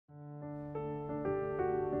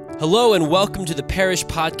Hello and welcome to the Parish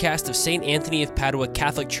Podcast of St. Anthony of Padua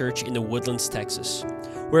Catholic Church in the Woodlands, Texas.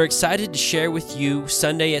 We're excited to share with you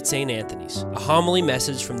Sunday at St. Anthony's, a homily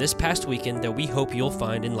message from this past weekend that we hope you'll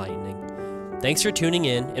find enlightening. Thanks for tuning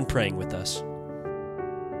in and praying with us.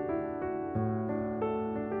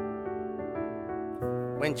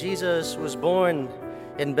 When Jesus was born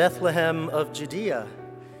in Bethlehem of Judea,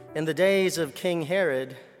 in the days of King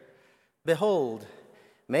Herod, behold,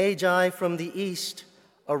 Magi from the east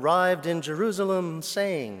arrived in Jerusalem,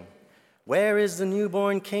 saying, "Where is the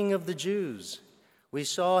newborn King of the Jews? We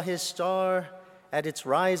saw his star at its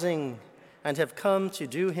rising and have come to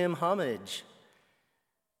do him homage."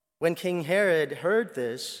 When King Herod heard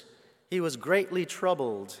this, he was greatly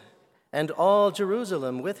troubled, and all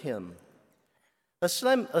Jerusalem with him.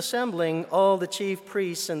 Assembling all the chief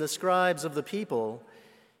priests and the scribes of the people,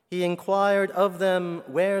 he inquired of them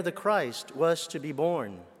where the Christ was to be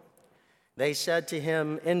born. They said to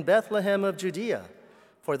him, "In Bethlehem of Judea,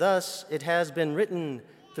 for thus it has been written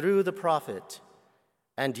through the prophet,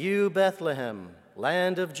 'And you, Bethlehem,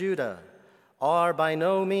 land of Judah, are by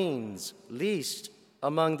no means least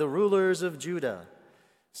among the rulers of Judah,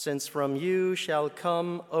 since from you shall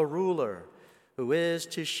come a ruler who is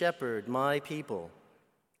to shepherd my people,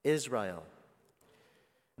 Israel.'"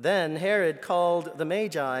 Then Herod called the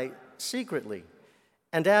Magi secretly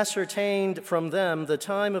and ascertained from them the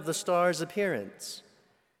time of the star's appearance.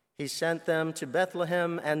 He sent them to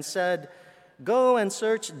Bethlehem and said, "Go and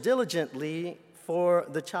search diligently for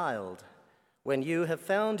the child. When you have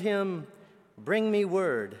found him, bring me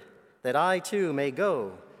word, that I too may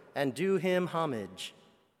go and do him homage."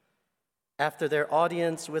 After their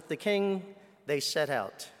audience with the king, they set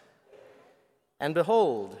out. And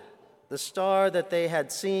behold, the star that they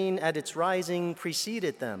had seen at its rising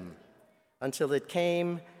preceded them, until it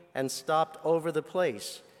came and stopped over the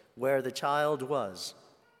place where the child was.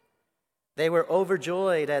 They were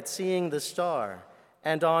overjoyed at seeing the star,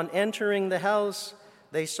 and on entering the house,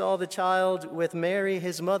 they saw the child with Mary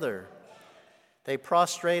his mother. They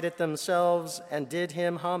prostrated themselves and did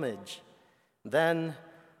him homage. Then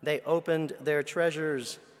they opened their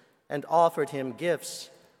treasures and offered him gifts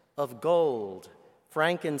of gold,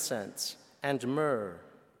 frankincense, and myrrh.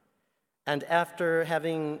 And after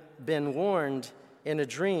having been warned in a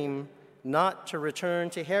dream not to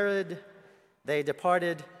return to Herod, they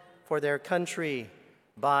departed for their country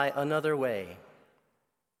by another way.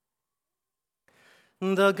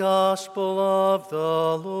 The Gospel of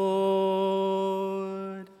the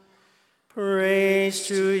Lord. Praise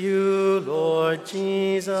to you, Lord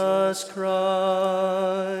Jesus Christ.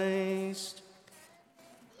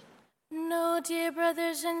 Know, dear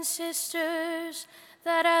brothers and sisters,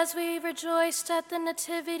 that as we rejoiced at the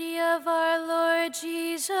nativity of our Lord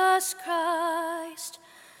Jesus Christ,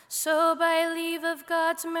 so by leave of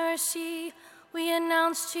God's mercy, we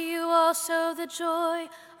announce to you also the joy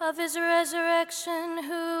of his resurrection,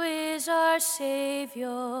 who is our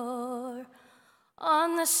Savior.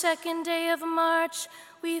 On the second day of March,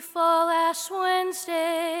 we fall Ash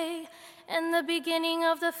Wednesday, and the beginning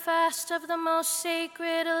of the fast of the most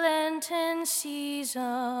sacred Lenten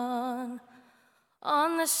season.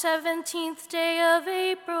 On the 17th day of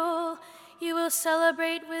April, you will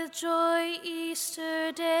celebrate with joy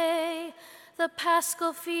Easter Day, the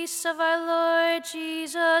Paschal feast of our Lord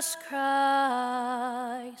Jesus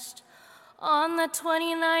Christ. On the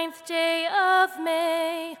 29th day of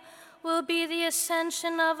May will be the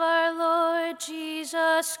Ascension of our Lord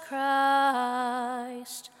Jesus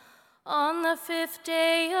Christ. On the 5th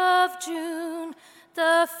day of June,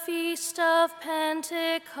 the Feast of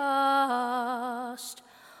Pentecost.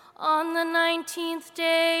 On the 19th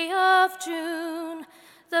day of June,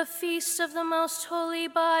 the Feast of the Most Holy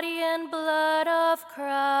Body and Blood of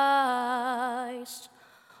Christ.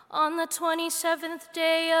 On the 27th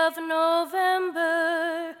day of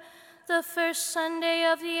November, the first Sunday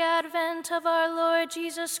of the Advent of our Lord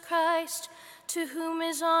Jesus Christ, to whom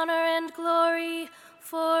is honor and glory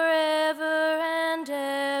forever and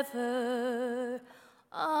ever.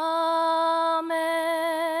 Amen.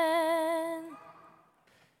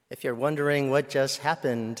 If you're wondering what just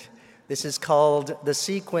happened, this is called the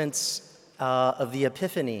sequence of the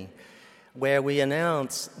Epiphany, where we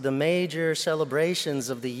announce the major celebrations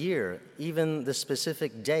of the year, even the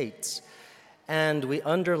specific dates, and we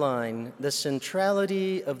underline the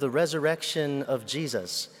centrality of the resurrection of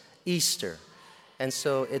Jesus, Easter. And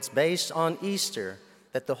so it's based on Easter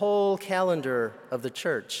that the whole calendar of the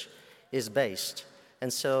church is based.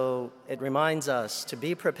 And so it reminds us to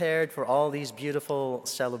be prepared for all these beautiful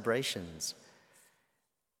celebrations.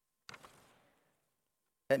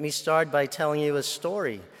 Let me start by telling you a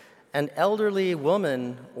story an elderly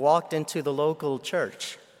woman walked into the local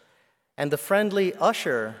church, and the friendly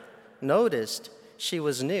usher noticed she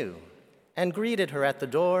was new and greeted her at the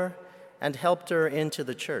door and helped her into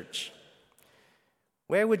the church.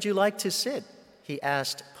 "Where would you like to sit?" he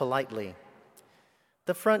asked politely.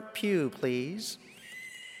 "The front pew, please."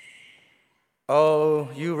 "Oh,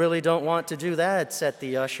 you really don't want to do that," said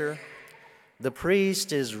the usher. "The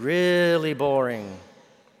priest is really boring."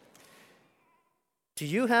 "Do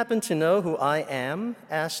you happen to know who I am?"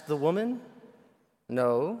 asked the woman.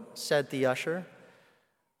 "No," said the usher.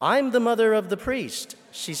 "I'm the mother of the priest,"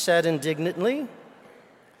 she said indignantly.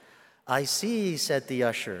 "I see," said the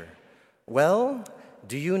usher. "Well,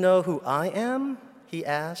 do you know who I am?" he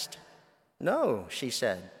asked. "No," she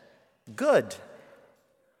said. "Good."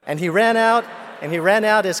 And he ran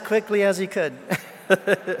out as quickly as he could.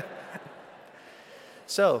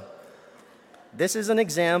 So, this is an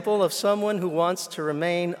example of someone who wants to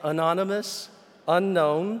remain anonymous,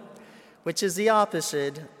 unknown, which is the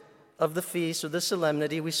opposite of the feast or the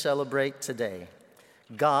solemnity we celebrate today.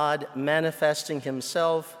 God manifesting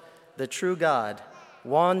himself, the true God,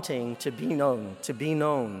 wanting to be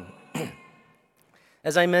known.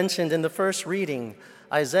 As I mentioned in the first reading,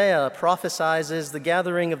 Isaiah prophesies the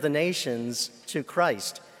gathering of the nations to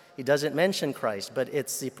Christ. He doesn't mention Christ, but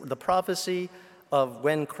it's the prophecy of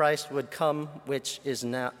when Christ would come, which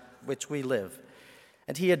we live.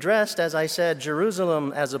 And he addressed, as I said,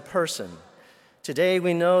 Jerusalem as a person. Today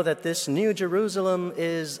we know that this new Jerusalem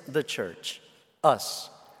is the church, us,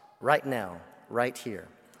 right now, right here.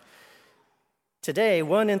 Today,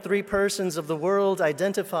 1 in 3 persons of the world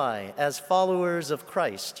identify as followers of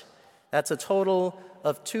Christ. That's a total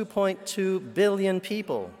of 2.2 billion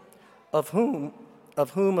people, of whom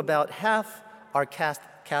about half are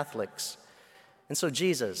Catholics. And so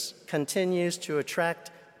Jesus continues to attract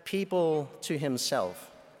people to himself.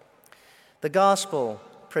 The gospel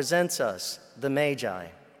presents us the Magi,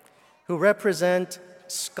 who represent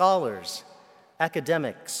scholars,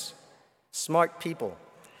 academics, smart people,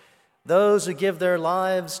 those who give their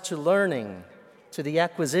lives to learning, to the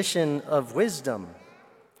acquisition of wisdom.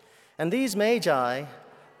 And these Magi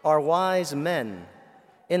are wise men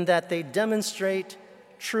in that they demonstrate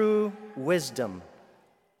true wisdom.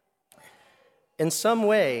 In some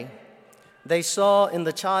way, they saw in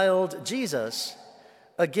the child Jesus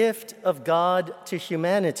a gift of God to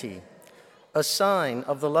humanity, a sign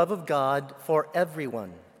of the love of God for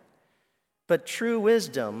everyone. But true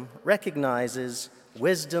wisdom recognizes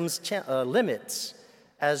wisdom's limits,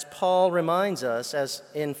 as Paul reminds us, as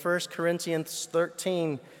in 1 Corinthians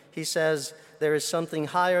 13, he says, there is something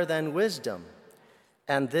higher than wisdom,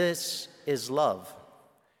 and this is love.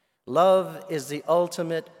 Love is the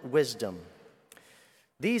ultimate wisdom.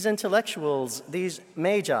 These intellectuals, these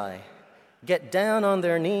Magi, get down on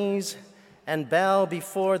their knees and bow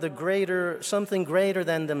before something greater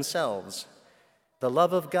than themselves, the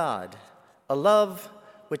love of God, a love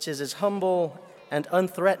which is as humble and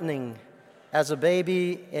unthreatening as a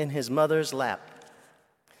baby in his mother's lap.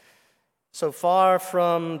 So far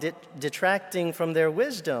from detracting from their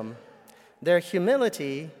wisdom, their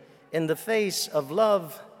humility in the face of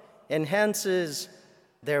love enhances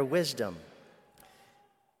their wisdom.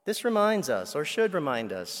 This reminds us, or should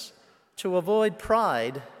remind us, to avoid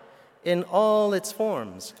pride in all its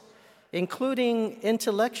forms, including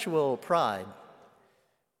intellectual pride.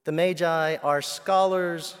 The Magi are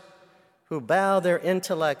scholars who bow their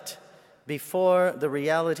intellect before the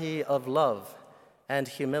reality of love and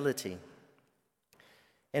humility.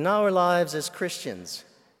 In our lives as Christians,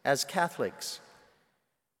 as Catholics,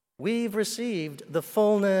 we've received the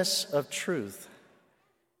fullness of truth,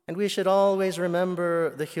 and we should always remember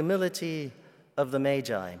the humility of the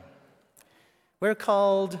Magi. We're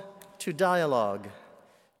called to dialogue,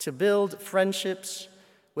 to build friendships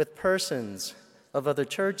with persons of other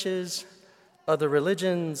churches, other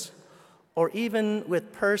religions, or even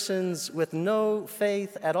with persons with no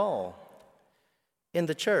faith at all. In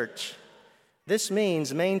the church, this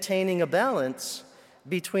means maintaining a balance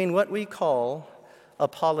between what we call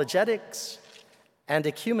apologetics and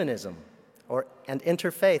ecumenism, and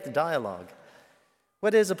interfaith dialogue.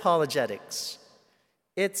 What is apologetics?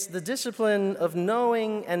 It's the discipline of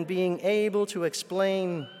knowing and being able to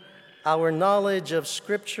explain our knowledge of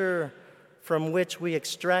Scripture from which we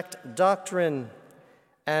extract doctrine,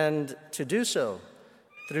 and to do so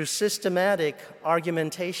through systematic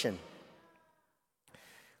argumentation.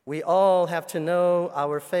 We all have to know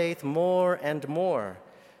our faith more and more,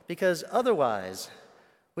 because otherwise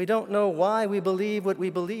we don't know why we believe what we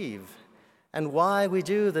believe and why we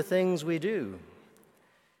do the things we do.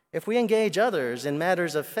 If we engage others in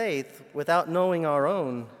matters of faith without knowing our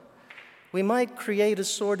own, we might create a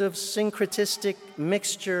sort of syncretistic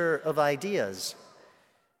mixture of ideas.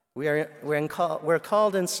 We're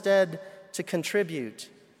called instead to contribute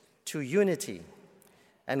to unity,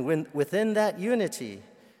 and within that unity,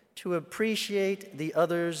 to appreciate the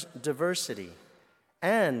other's diversity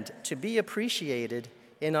and to be appreciated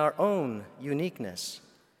in our own uniqueness.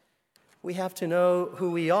 We have to know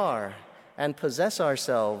who we are and possess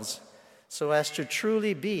ourselves so as to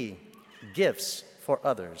truly be gifts for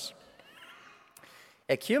others.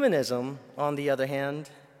 Ecumenism, on the other hand,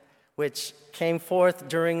 which came forth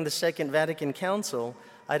during the Second Vatican Council,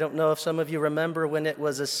 I don't know if some of you remember when it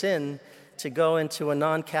was a sin to go into a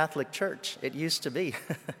non-Catholic church. It used to be.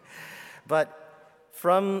 But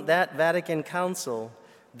from that Vatican Council,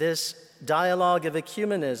 this dialogue of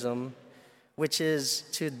ecumenism, which is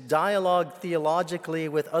to dialogue theologically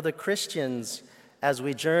with other Christians as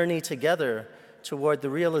we journey together toward the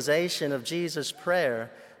realization of Jesus'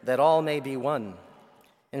 prayer that all may be one.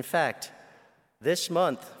 In fact, this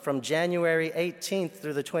month, from January 18th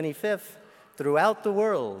through the 25th, throughout the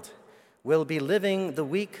world, we'll be living the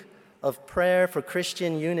week of prayer for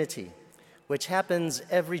Christian unity, which happens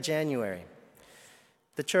every January.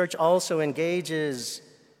 The Church also engages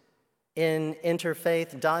in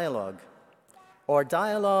interfaith dialogue, or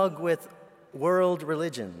dialogue with world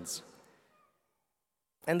religions.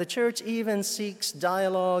 And the Church even seeks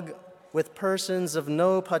dialogue with persons of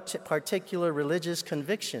no particular religious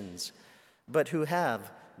convictions, but who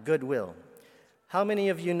have goodwill. How many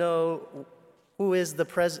of you know who is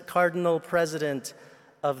the cardinal president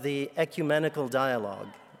of the ecumenical dialogue?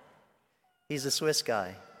 He's a Swiss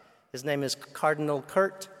guy. His name is Cardinal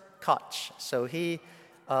Kurt Koch. So he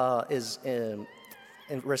is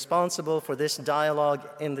responsible for this dialogue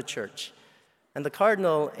in the Church. And the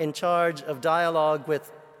cardinal in charge of dialogue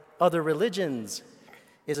with other religions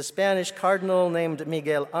is a Spanish cardinal named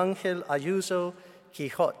Miguel Ángel Ayuso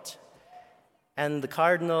Quixote. And the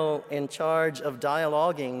cardinal in charge of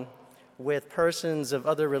dialoguing with persons of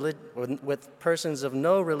with persons of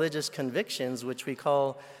no religious convictions, which we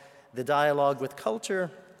call the dialogue with culture,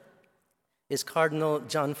 is Cardinal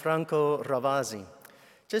Gianfranco Ravasi.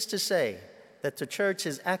 Just to say that the Church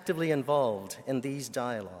is actively involved in these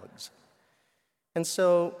dialogues. And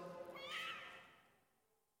so,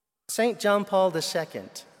 St. John Paul II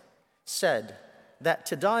said that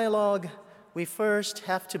to dialogue, we first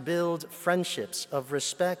have to build friendships of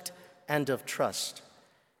respect and of trust.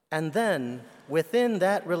 And then, within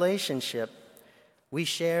that relationship, we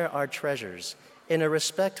share our treasures in a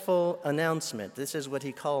respectful announcement. This is what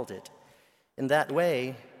he called it. In that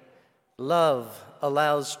way, love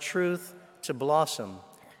allows truth to blossom,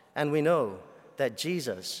 and we know that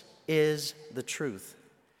Jesus is the truth.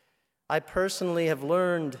 I personally have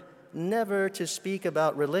learned never to speak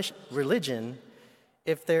about religion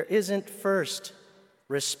if there isn't first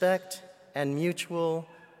respect and mutual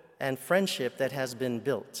and friendship that has been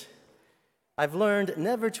built. I've learned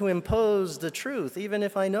never to impose the truth, even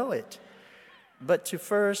if I know it, but to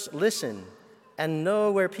first listen and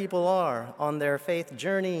know where people are on their faith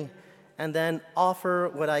journey, and then offer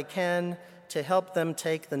what I can to help them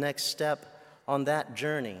take the next step on that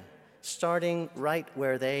journey, starting right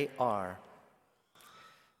where they are.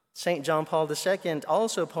 St. John Paul II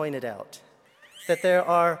also pointed out that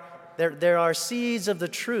there are seeds of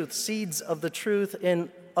the truth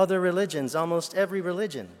in other religions, almost every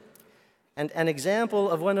religion. And an example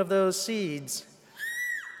of one of those seeds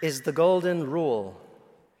is the Golden Rule.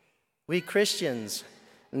 We Christians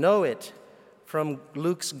know it from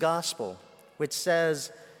Luke's Gospel, which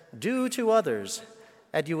says, "Do to others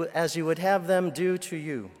as you would have them do to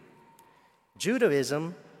you."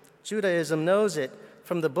 Judaism knows it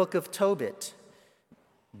from the book of Tobit.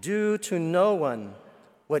 "Do to no one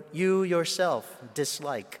what you yourself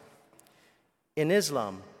dislike." In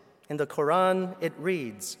Islam, in the Quran, it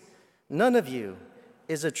reads, "None of you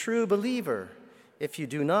is a true believer if you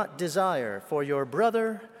do not desire for your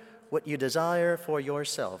brother what you desire for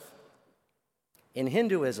yourself." In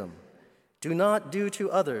Hinduism, do not do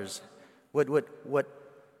to others what would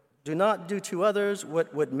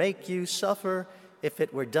make you suffer if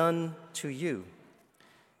it were done to you.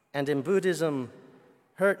 And in Buddhism,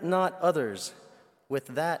 hurt not others with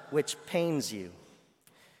that which pains you.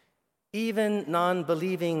 Even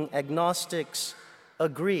non-believing agnostics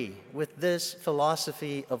agree with this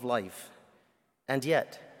philosophy of life. And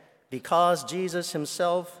yet, because Jesus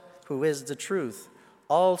himself, who is the truth,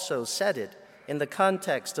 also said it in the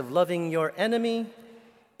context of loving your enemy,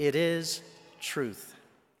 it is truth.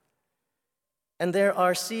 And there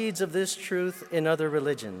are seeds of this truth in other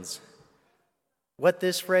religions. What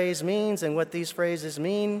this phrase means and what these phrases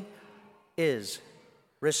mean is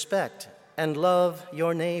respect and love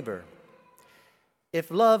your neighbor. If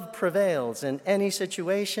love prevails in any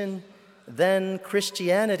situation, then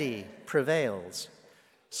Christianity prevails.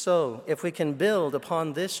 So, if we can build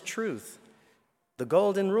upon this truth, the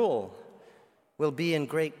Golden Rule will be in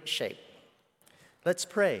great shape. Let's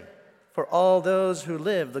pray for all those who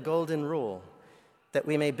live the Golden Rule, that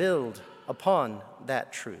we may build upon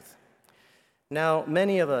that truth. Now,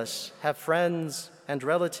 many of us have friends and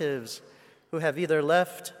relatives who have either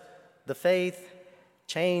left the faith,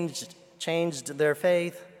 changed their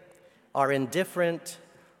faith, are indifferent,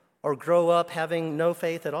 or grow up having no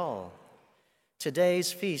faith at all.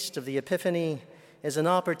 Today's Feast of the Epiphany is an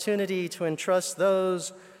opportunity to entrust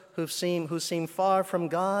those who seem far from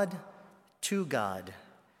God to God,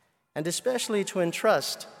 and especially to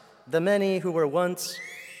entrust the many who were once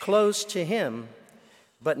close to Him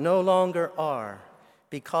but no longer are,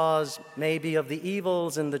 because maybe of the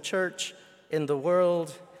evils in the church, in the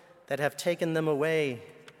world, that have taken them away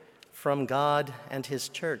from God and His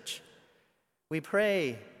church. We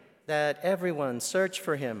pray that everyone search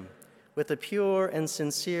for Him with a pure and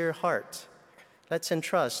sincere heart. Let's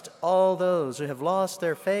entrust all those who have lost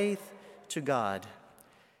their faith to God.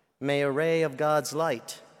 May a ray of God's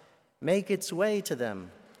light make its way to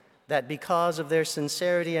them, that because of their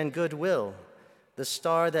sincerity and goodwill, the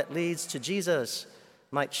star that leads to Jesus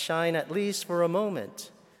might shine at least for a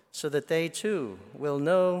moment, so that they too will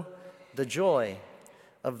know the joy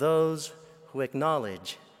of those who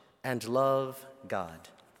acknowledge and love God.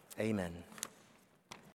 Amen.